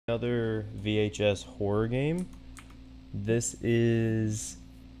Another VHS horror game. This is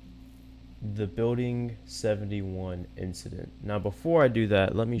the Building 71 incident. Now before I do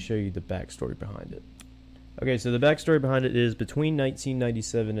that, let me show you the backstory behind it. Okay, so the backstory behind it is between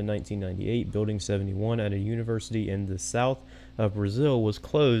 1997 and 1998, Building 71 at a university in the south of Brazil was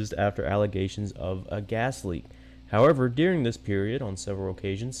closed after allegations of a gas leak. However, during this period, on several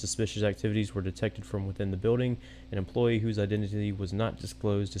occasions, suspicious activities were detected from within the building. An employee whose identity was not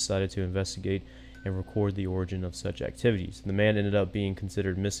disclosed decided to investigate and record the origin of such activities. The man ended up being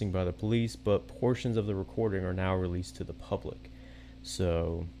considered missing by the police, but portions of the recording are now released to the public.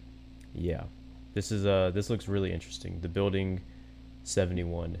 So, yeah. This looks really interesting. The Building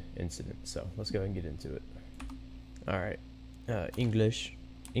 71 incident. So let's go ahead and get into it. All right, English,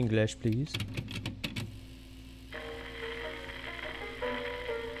 please.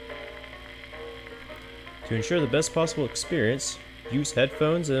 To ensure the best possible experience, use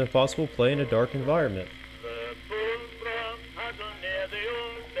headphones and if possible, play in a dark environment.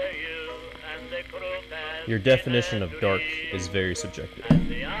 Your definition of dark is very subjective.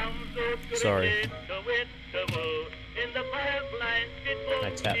 Sorry. I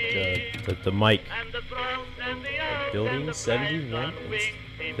tapped the mic. Building 71?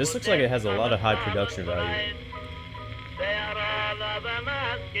 This looks like it has a lot of high production value.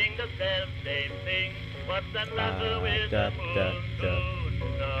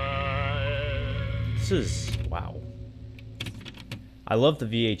 This is... wow. I love the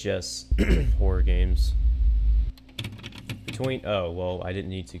VHS horror games. Oh, well, I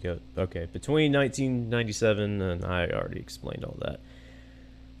didn't need to go. Okay, between 1997 and I already explained all that.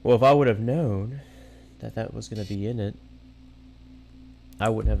 Well, if I would have known that that was going to be in it, I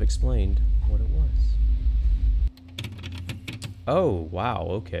wouldn't have explained what it was. Oh, wow,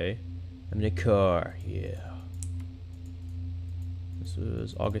 okay. I'm in a car, yeah. This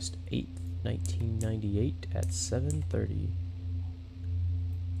was August 8th, 1998 at 7:30.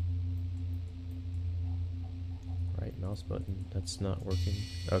 Right mouse button. That's not working.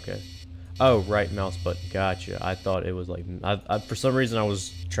 Okay. Oh, right mouse button. Gotcha. I thought it was like... for some reason, I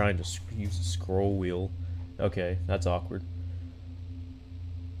was trying to use the scroll wheel. Okay, that's awkward.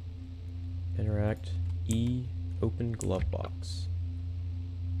 Interact. E. Open glove box.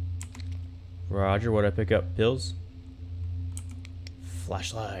 Roger, what'd I pick up? Pills?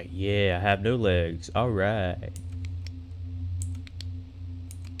 Flashlight. Yeah, I have no legs. Alright.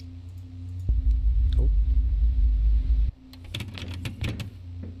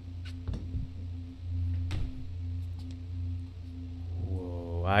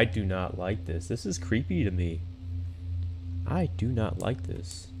 I do not like this. This is creepy to me. I do not like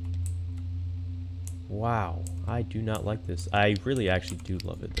this. Wow. I do not like this. I really actually do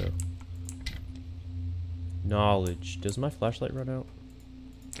love it though. Knowledge. Does my flashlight run out?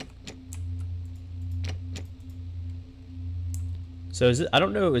 So is it, I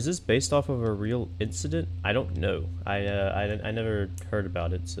don't know, is this based off of a real incident? I don't know. I never heard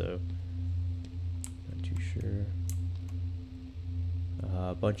about it, so not too sure.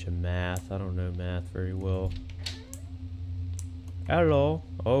 A bunch of math. I don't know math very well. Hello.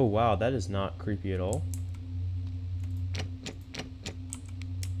 Oh wow, that is not creepy at all.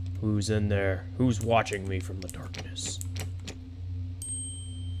 Who's in there? Who's watching me from the darkness?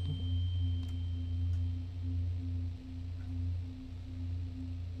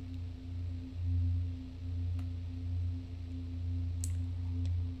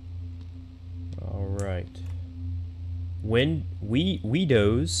 All right. When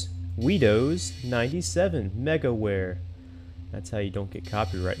Windows 97 Megaware. That's how you don't get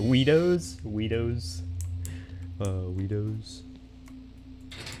copyright. Windows. Oh.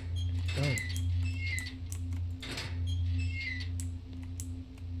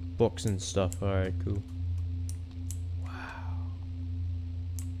 Books and stuff. All right, cool. Wow.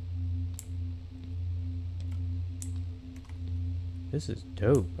 This is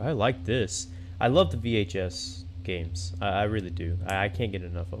dope. I like this. I love the VHS games. I really do. I can't get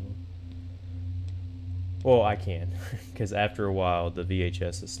enough of them. Well, I can, because after a while the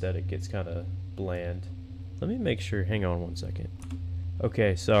VHS aesthetic gets kind of bland. Let me make sure. Hang on one second.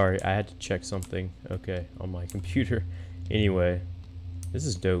 Okay, sorry, I had to check something. Okay, on my computer. Anyway, this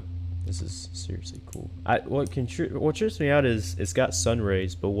is dope. This is seriously cool. What trips me out is it's got sun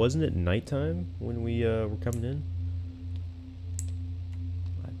rays, but wasn't it nighttime when we were coming in?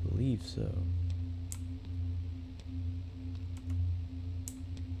 I believe so.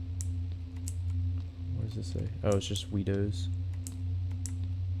 What does this say? Oh, it's just Windows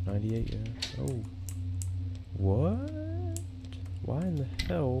 98. Yeah. Oh, what? Why in the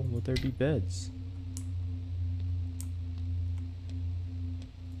hell would there be beds?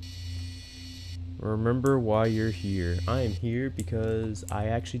 Remember why you're here. I am here because I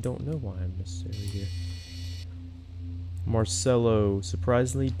actually don't know why I'm necessarily here. Marcelo.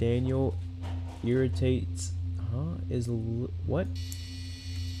 Surprisingly, Daniel irritates. What?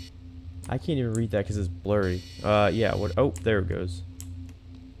 I can't even read that because it's blurry. Yeah, what? Oh, there it goes.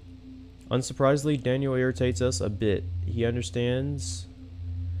 Unsurprisingly, Daniel irritates us a bit. He understands,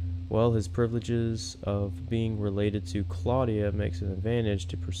 well, his privileges of being related to Claudia makes an advantage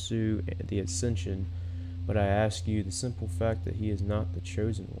to pursue the ascension, but I ask you the simple fact that he is not the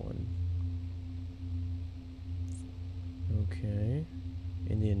chosen one. Okay.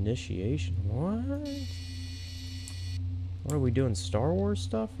 In the initiation. What? What are we doing? Star Wars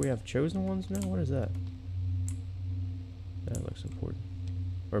stuff? We have chosen ones now? What is that? That looks important.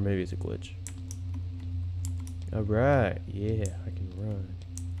 Or maybe it's a glitch. Alright, yeah, I can run.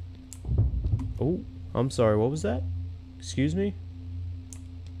 Oh, I'm sorry, what was that? Excuse me?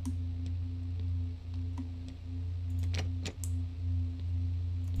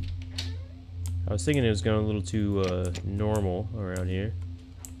 I was thinking it was going a little too normal around here.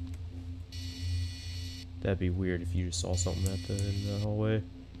 That'd be weird if you just saw something in the hallway.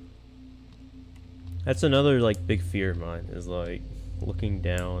 That's another like big fear of mine, is like looking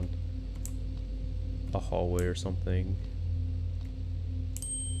down a hallway or something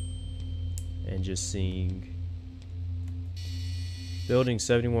and just seeing building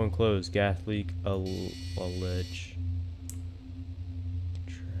 71 closed, gas leak, a ledge.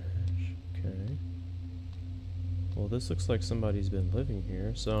 Trash. Okay. Well, this looks like somebody's been living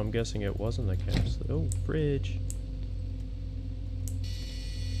here, so I'm guessing it wasn't a gas. Oh, fridge.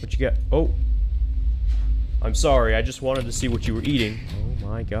 What you got? Oh! I'm sorry, I just wanted to see what you were eating. Oh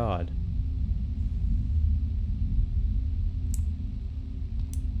my god.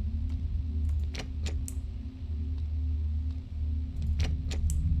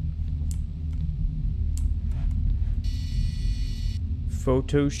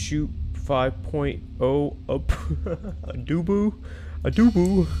 Photo shoot 5.0 up. Adubu.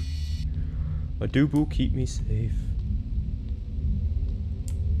 Adubu. Adubu, keep me safe.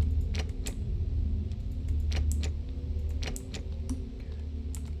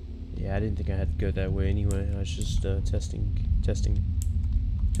 Yeah, I didn't think I had to go that way anyway. I was just testing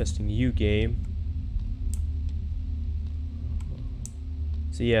you, game.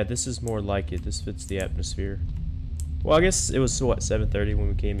 So yeah, this is more like it. This fits the atmosphere. Well, I guess it was, what, 7:30 when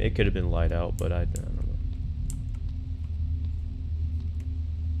we came. It could have been light out, but I don't know.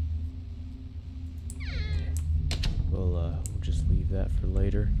 We'll just leave that for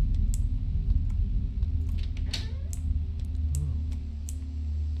later.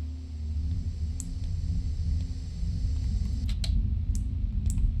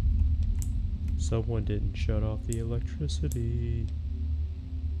 Someone didn't shut off the electricity.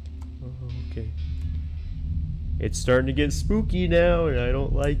 Oh, okay. It's starting to get spooky now, and I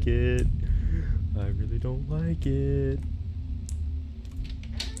don't like it. I really don't like it.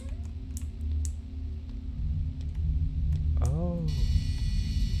 Oh.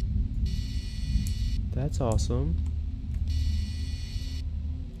 That's awesome.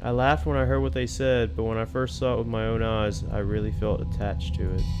 I laughed when I heard what they said, but when I first saw it with my own eyes, I really felt attached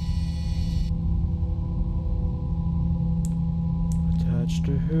to it. Attached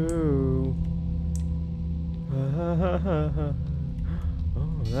to who? Oh,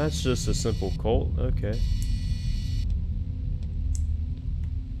 that's just a simple cult. Okay.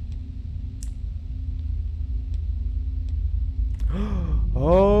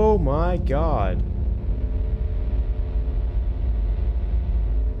 Oh my god.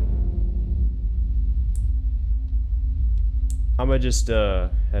 I'm gonna just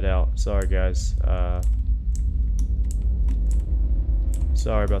head out. Sorry guys.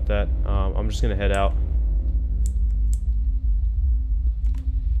 Sorry about that. I'm just gonna head out.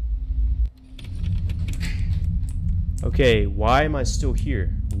 Okay, why am I still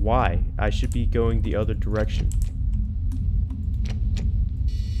here? Why? I should be going the other direction.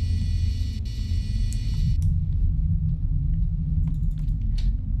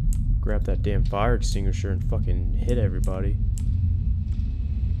 Grab that damn fire extinguisher and fucking hit everybody.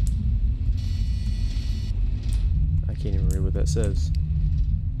 I can't even read what that says.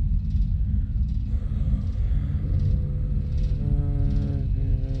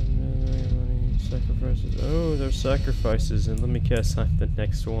 Sacrifices. Oh, there's sacrifices, and let me guess, I'm the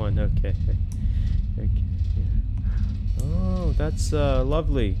next one. Okay. Okay. Yeah. Oh, that's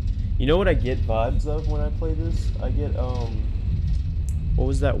lovely. You know what I get vibes of when I play this? I get what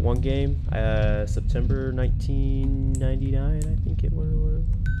was that one game? September 1999, I think it was.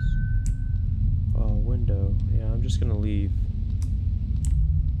 Oh, window. Yeah, I'm just gonna leave.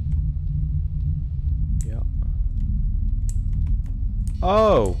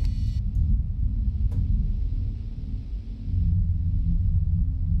 Oh!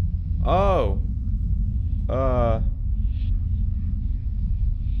 Oh!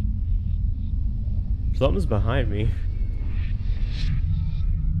 Something's behind me.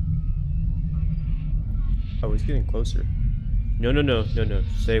 Oh, he's getting closer. No, no, no, no, no.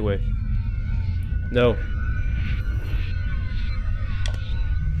 Stay away. No.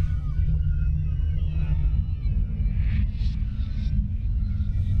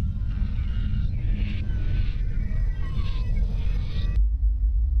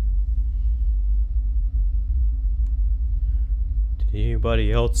 Did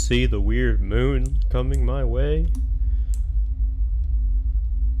anybody else see the weird moon coming my way?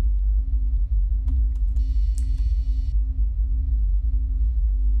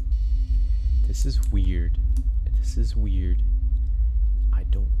 This is weird. This is weird. I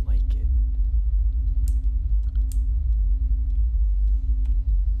don't like it.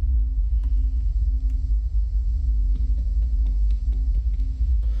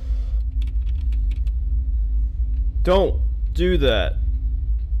 Don't do that.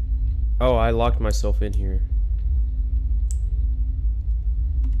 Oh, I locked myself in here.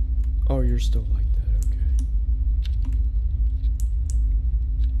 Oh, you're still like that, okay.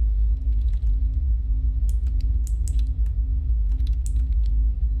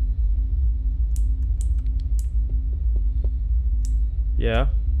 Yeah.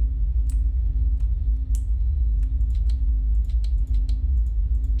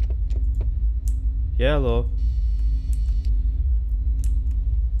 Yellow.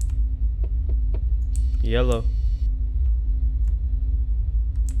 Yellow.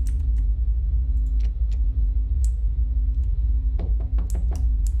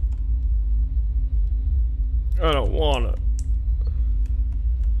 I don't wanna.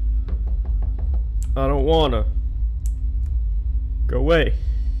 I don't wanna. Go away.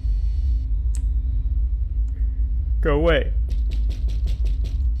 Go away.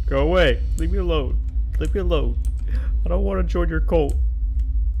 Go away. Leave me alone. Leave me alone. I don't want to join your cult.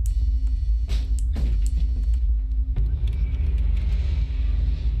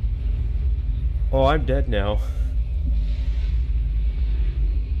 Oh, I'm dead now.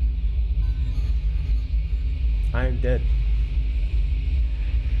 I am dead.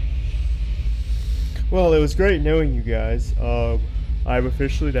 Well, it was great knowing you guys. I'm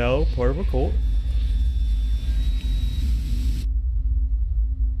officially now part of a cult.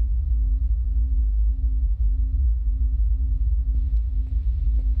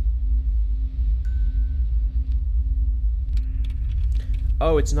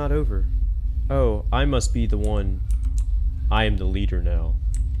 Oh, it's not over. Oh, I must be the one. I am the leader now.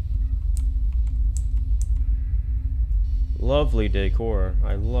 Lovely decor.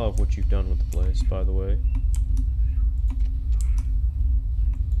 I love what you've done with the place, by the way.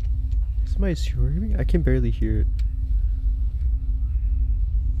 Somebody's screaming? I can barely hear it.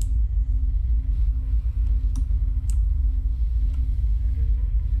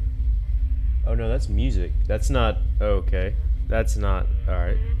 Oh no, that's music. That's not... Oh, okay. That's not...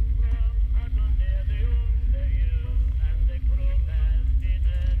 Alright.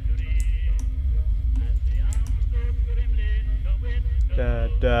 Da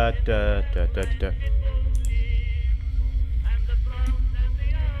da da da da da.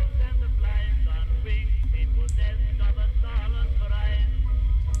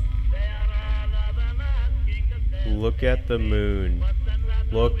 Look at the moon.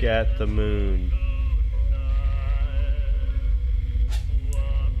 Look at the moon.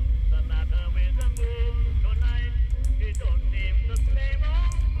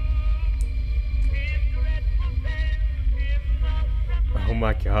 Oh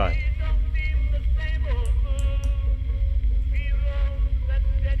my god.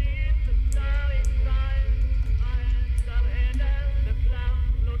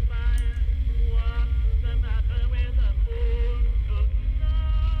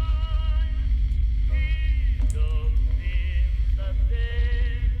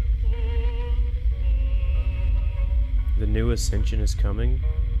 The new Ascension is coming.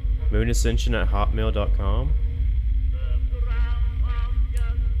 Moonascension@hotmail.com.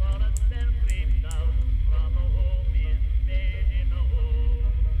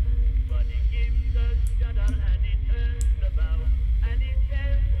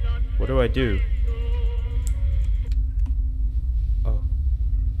 What do I do? Oh.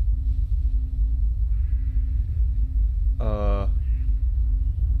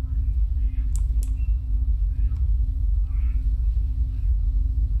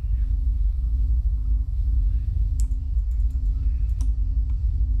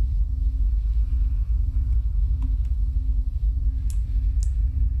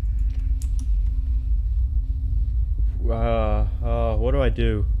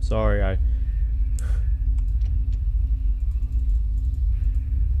 do. Sorry, I...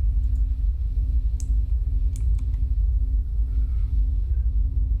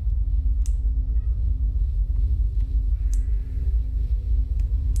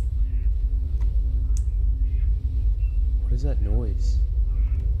 What is that noise?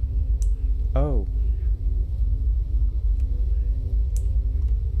 Oh.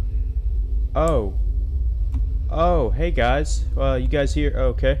 Oh. Oh, hey guys. You guys here? Oh,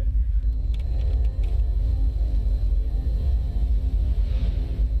 okay.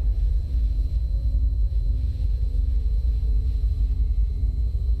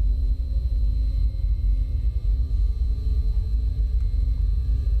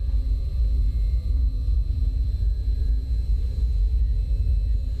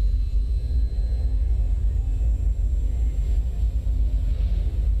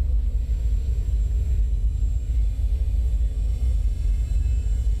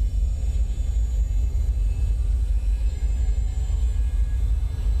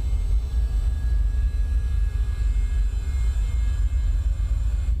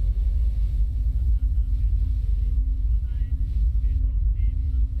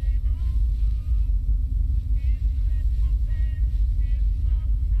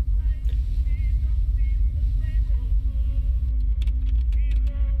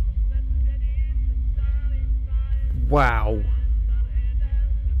 Wow.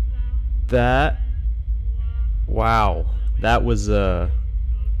 Wow. That was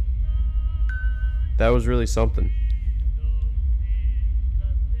really something.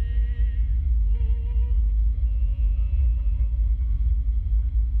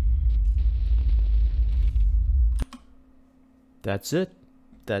 That's it.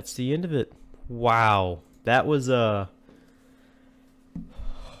 That's the end of it. Wow. That was wow.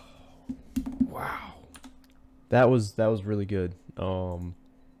 That was really good.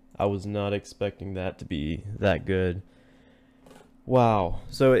 I was not expecting that to be that good. Wow.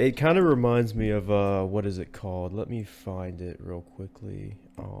 So it kind of reminds me of what is it called? Let me find it real quickly.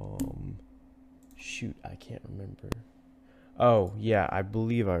 Shoot, I can't remember. Oh, yeah, I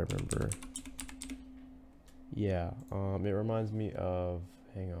believe I remember. Yeah, it reminds me of,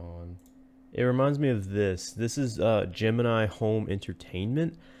 hang on. It reminds me of this. This is Gemini Home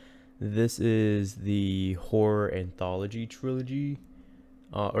Entertainment. This is the horror anthology trilogy.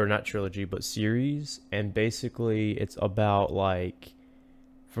 Or not trilogy, but series. And basically, it's about, like,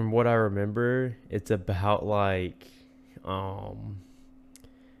 from what I remember, it's about, like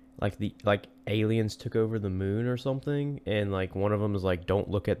aliens took over the moon or something, and like one of them is like, don't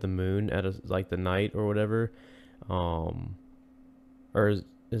look at the moon at like the night or whatever, or is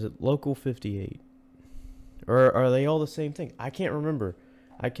it Local 58, or are they all the same thing? I can't remember.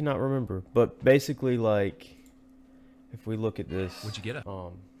 I cannot remember. But basically, like, if we look at this, What'd you get it?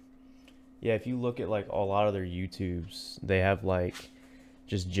 Yeah, if you look at like a lot of their YouTubes, they have like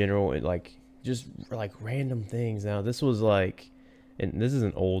just general, like just like random things. Now this was like, and this is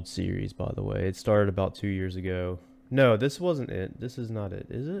an old series, by the way. It started about 2 years ago. No, this wasn't it. This is not it.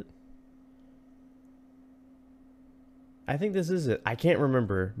 Is it? I think this is it. I can't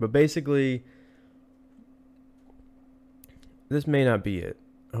remember. But basically, this may not be it.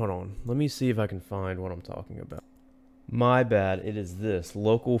 Hold on. Let me see if I can find what I'm talking about. My bad. It is this.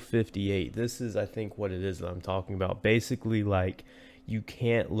 Local 58. This is, I think, what it is that I'm talking about. Basically, like, you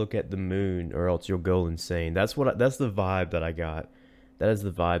can't look at the moon or else you'll go insane. That's the vibe that I got. That is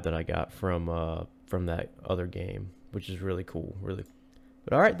the vibe that I got from that other game, which is really cool, really.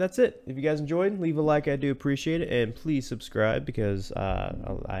 But all right, that's it. If you guys enjoyed, leave a like. I do appreciate it, and please subscribe because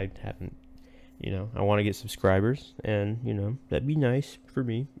I haven't, I want to get subscribers, and that'd be nice for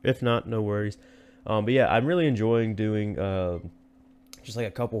me. If not, no worries. But yeah, I'm really enjoying doing just like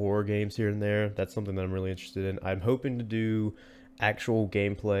a couple horror games here and there. That's something that I'm really interested in. I'm hoping to do actual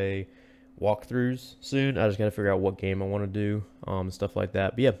gameplay walkthroughs soon. I just gotta figure out what game I want to do, stuff like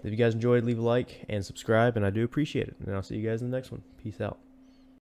that. But yeah, if you guys enjoyed, leave a like and subscribe, and I do appreciate it. And I'll see you guys in the next one. Peace out.